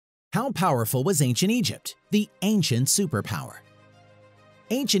How powerful was ancient Egypt, the ancient superpower?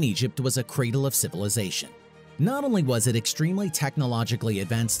 Ancient Egypt was a cradle of civilization. Not only was it extremely technologically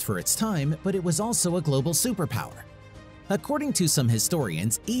advanced for its time, but it was also a global superpower. According to some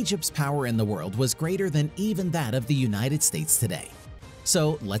historians, Egypt's power in the world was greater than even that of the United States today.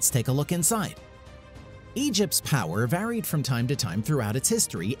 So let's take a look inside. Egypt's power varied from time to time throughout its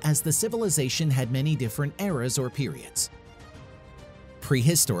history as the civilization had many different eras or periods.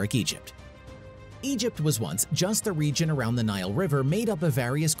 Prehistoric Egypt. Egypt was once just a region around the Nile River made up of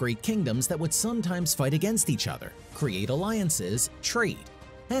various great kingdoms that would sometimes fight against each other, create alliances, trade,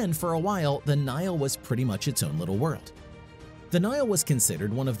 and for a while the Nile was pretty much its own little world. The Nile was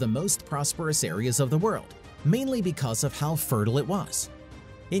considered one of the most prosperous areas of the world, mainly because of how fertile it was.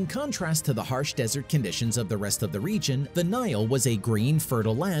 In contrast to the harsh desert conditions of the rest of the region, the Nile was a green,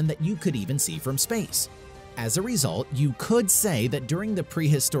 fertile land that you could even see from space. As a result, you could say that during the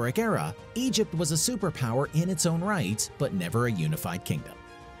prehistoric era, Egypt was a superpower in its own right, but never a unified kingdom.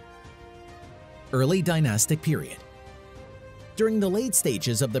 Early Dynastic Period. During the late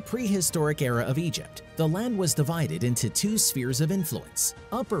stages of the prehistoric era of Egypt, the land was divided into two spheres of influence,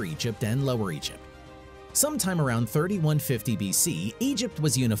 Upper Egypt and Lower Egypt. Sometime around 3150 BC, Egypt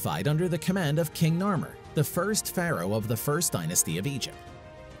was unified under the command of King Narmer, the first pharaoh of the first dynasty of Egypt.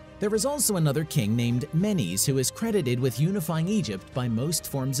 There is also another king named Menes who is credited with unifying Egypt by most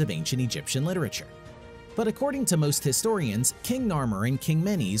forms of ancient Egyptian literature. But according to most historians, King Narmer and King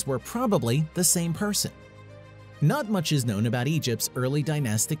Menes were probably the same person. Not much is known about Egypt's early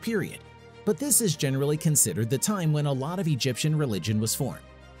dynastic period, but this is generally considered the time when a lot of Egyptian religion was formed.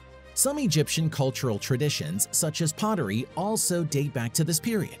 Some Egyptian cultural traditions, such as pottery, also date back to this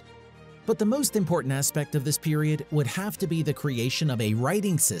period. But the most important aspect of this period would have to be the creation of a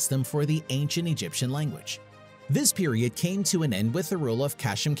writing system for the ancient Egyptian language. This period came to an end with the rule of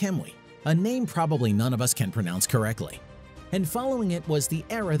Khashemkemwy, a name probably none of us can pronounce correctly. And following it was the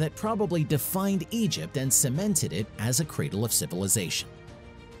era that probably defined Egypt and cemented it as a cradle of civilization.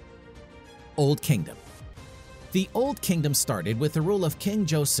 Old Kingdom. The Old Kingdom started with the rule of King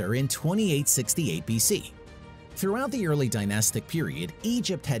Djoser in 2868 BC. Throughout the early dynastic period,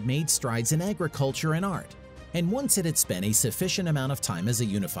 Egypt had made strides in agriculture and art, and once it had spent a sufficient amount of time as a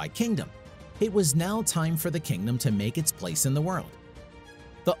unified kingdom, it was now time for the kingdom to make its place in the world.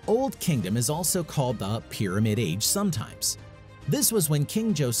 The Old Kingdom is also called the Pyramid Age sometimes. This was when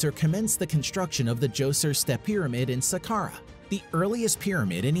King Djoser commenced the construction of the Djoser Step Pyramid in Saqqara, the earliest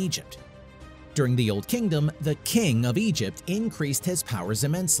pyramid in Egypt. During the Old Kingdom, the king of Egypt increased his powers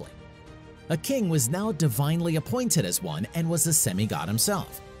immensely. A king was now divinely appointed as one and was a semi-god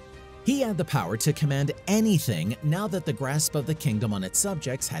himself. He had the power to command anything now that the grasp of the kingdom on its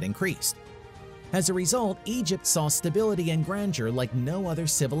subjects had increased. As a result, Egypt saw stability and grandeur like no other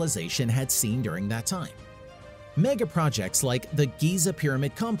civilization had seen during that time. Mega projects like the Giza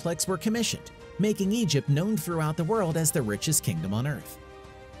Pyramid Complex were commissioned, making Egypt known throughout the world as the richest kingdom on earth.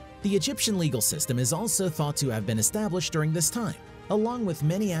 The Egyptian legal system is also thought to have been established during this time, along with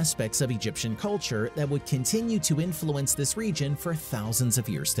many aspects of Egyptian culture that would continue to influence this region for thousands of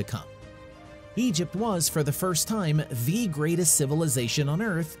years to come. Egypt was, for the first time, the greatest civilization on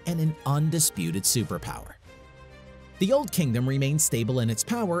Earth and an undisputed superpower. The Old Kingdom remained stable in its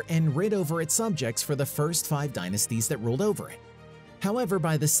power and rid over its subjects for the first 5 dynasties that ruled over it. However,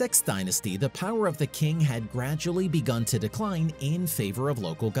 by the 6th dynasty, the power of the king had gradually begun to decline in favor of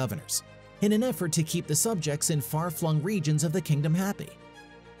local governors, in an effort to keep the subjects in far-flung regions of the kingdom happy.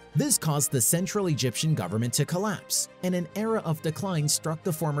 This caused the central Egyptian government to collapse, and an era of decline struck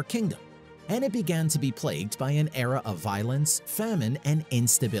the former kingdom, and it began to be plagued by an era of violence, famine, and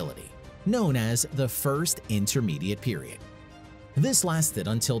instability, known as the First Intermediate Period. This lasted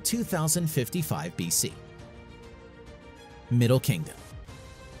until 2055 BC. Middle Kingdom.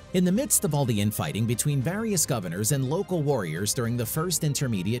 In the midst of all the infighting between various governors and local warriors during the First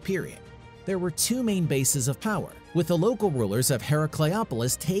Intermediate Period, there were 2 main bases of power, with the local rulers of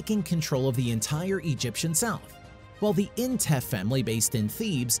Heracleopolis taking control of the entire Egyptian south, while the Intef family based in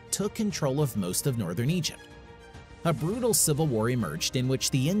Thebes took control of most of northern Egypt. A brutal civil war emerged in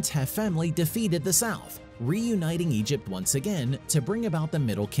which the Intef family defeated the south, reuniting Egypt once again to bring about the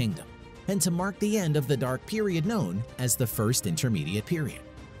Middle Kingdom, and to mark the end of the dark period known as the First Intermediate Period.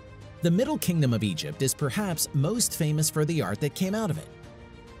 The Middle Kingdom of Egypt is perhaps most famous for the art that came out of it.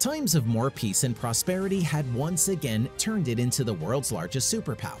 Times of more peace and prosperity had once again turned it into the world's largest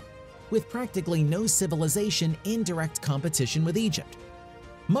superpower, with practically no civilization in direct competition with Egypt.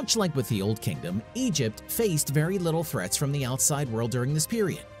 Much like with the Old Kingdom, Egypt faced very little threats from the outside world during this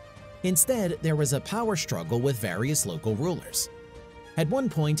period. Instead, there was a power struggle with various local rulers. At one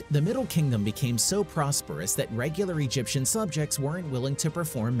point, the Middle Kingdom became so prosperous that regular Egyptian subjects weren't willing to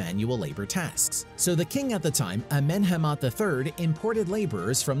perform manual labor tasks. So the king at the time, Amenemhat III, imported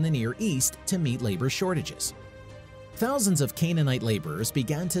laborers from the Near East to meet labor shortages. Thousands of Canaanite laborers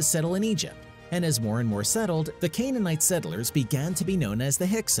began to settle in Egypt, and as more and more settled, the Canaanite settlers began to be known as the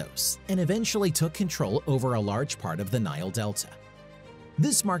Hyksos and eventually took control over a large part of the Nile Delta.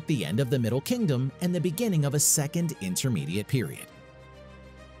 This marked the end of the Middle Kingdom and the beginning of a second intermediate period.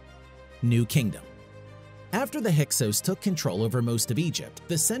 New Kingdom. After the Hyksos took control over most of Egypt,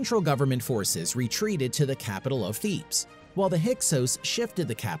 the central government forces retreated to the capital of Thebes, while the Hyksos shifted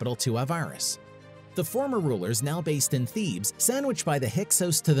the capital to Avaris. The former rulers, now based in Thebes, sandwiched by the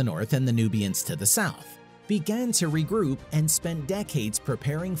Hyksos to the north and the Nubians to the south, began to regroup and spent decades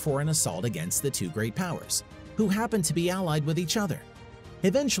preparing for an assault against the two great powers, who happened to be allied with each other.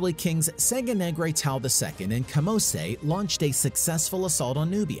 Eventually, kings Segenegretal II and Kamose launched a successful assault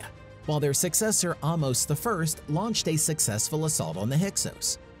on Nubia, while their successor Ahmose I launched a successful assault on the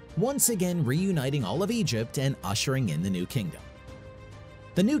Hyksos, once again reuniting all of Egypt and ushering in the New Kingdom.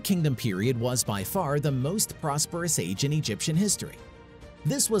 The New Kingdom period was by far the most prosperous age in Egyptian history.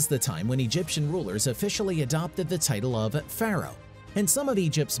 This was the time when Egyptian rulers officially adopted the title of pharaoh, and some of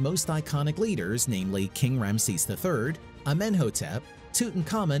Egypt's most iconic leaders, namely King Ramses III, Amenhotep,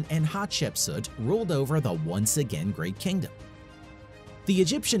 Tutankhamun, and Hatshepsut, ruled over the once again great kingdom. The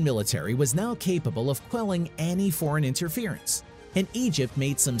Egyptian military was now capable of quelling any foreign interference, and Egypt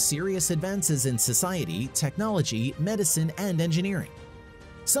made some serious advances in society, technology, medicine, and engineering.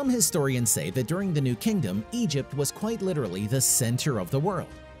 Some historians say that during the New Kingdom, Egypt was quite literally the center of the world,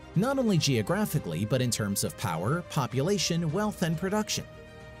 not only geographically but in terms of power, population, wealth, and production.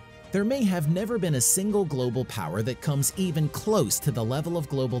 There may have never been a single global power that comes even close to the level of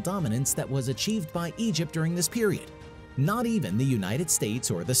global dominance that was achieved by Egypt during this period, not even the United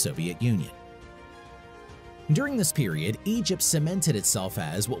States or the Soviet Union. During this period, Egypt cemented itself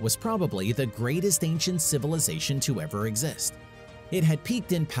as what was probably the greatest ancient civilization to ever exist. It had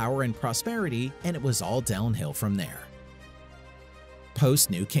peaked in power and prosperity, and it was all downhill from there.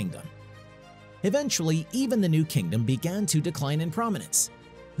 Post-New Kingdom. Eventually, even the New Kingdom began to decline in prominence.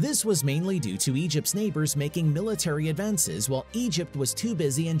 This was mainly due to Egypt's neighbors making military advances while Egypt was too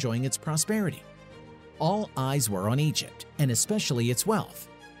busy enjoying its prosperity. All eyes were on Egypt, and especially its wealth,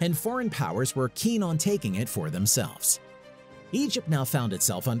 and foreign powers were keen on taking it for themselves. Egypt now found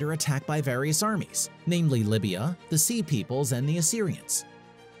itself under attack by various armies, namely Libya, the Sea Peoples, and the Assyrians.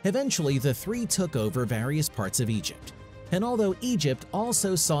 Eventually, the three took over various parts of Egypt, and although Egypt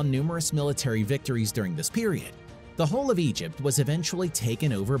also saw numerous military victories during this period, the whole of Egypt was eventually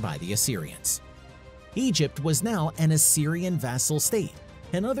taken over by the Assyrians. Egypt was now an Assyrian vassal state,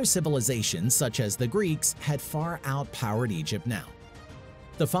 and other civilizations such as the Greeks had far outpowered Egypt now.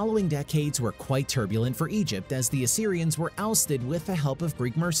 The following decades were quite turbulent for Egypt as the Assyrians were ousted with the help of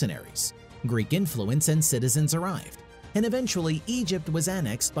Greek mercenaries. Greek influence and citizens arrived, and eventually Egypt was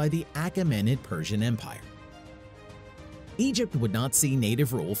annexed by the Achaemenid Persian Empire. Egypt would not see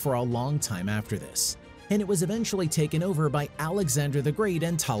native rule for a long time after this, and it was eventually taken over by Alexander the Great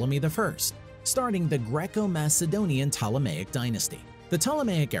and Ptolemy I, starting the Greco-Macedonian Ptolemaic dynasty. The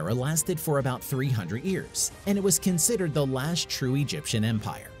Ptolemaic era lasted for about 300 years, and it was considered the last true Egyptian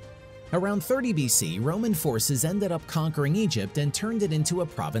empire. Around 30 BC, Roman forces ended up conquering Egypt and turned it into a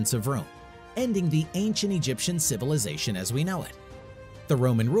province of Rome, ending the ancient Egyptian civilization as we know it. The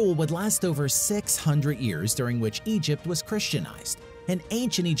Roman rule would last over 600 years, during which Egypt was Christianized, and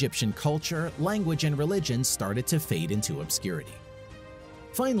ancient Egyptian culture, language, and religion started to fade into obscurity.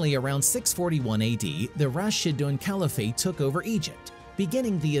 Finally, around 641 AD, the Rashidun Caliphate took over Egypt,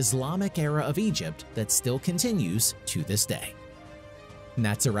 beginning the Islamic era of Egypt that still continues to this day. And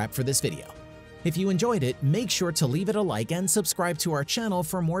that's a wrap for this video. If you enjoyed it, make sure to leave it a like and subscribe to our channel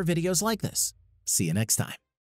for more videos like this. See you next time.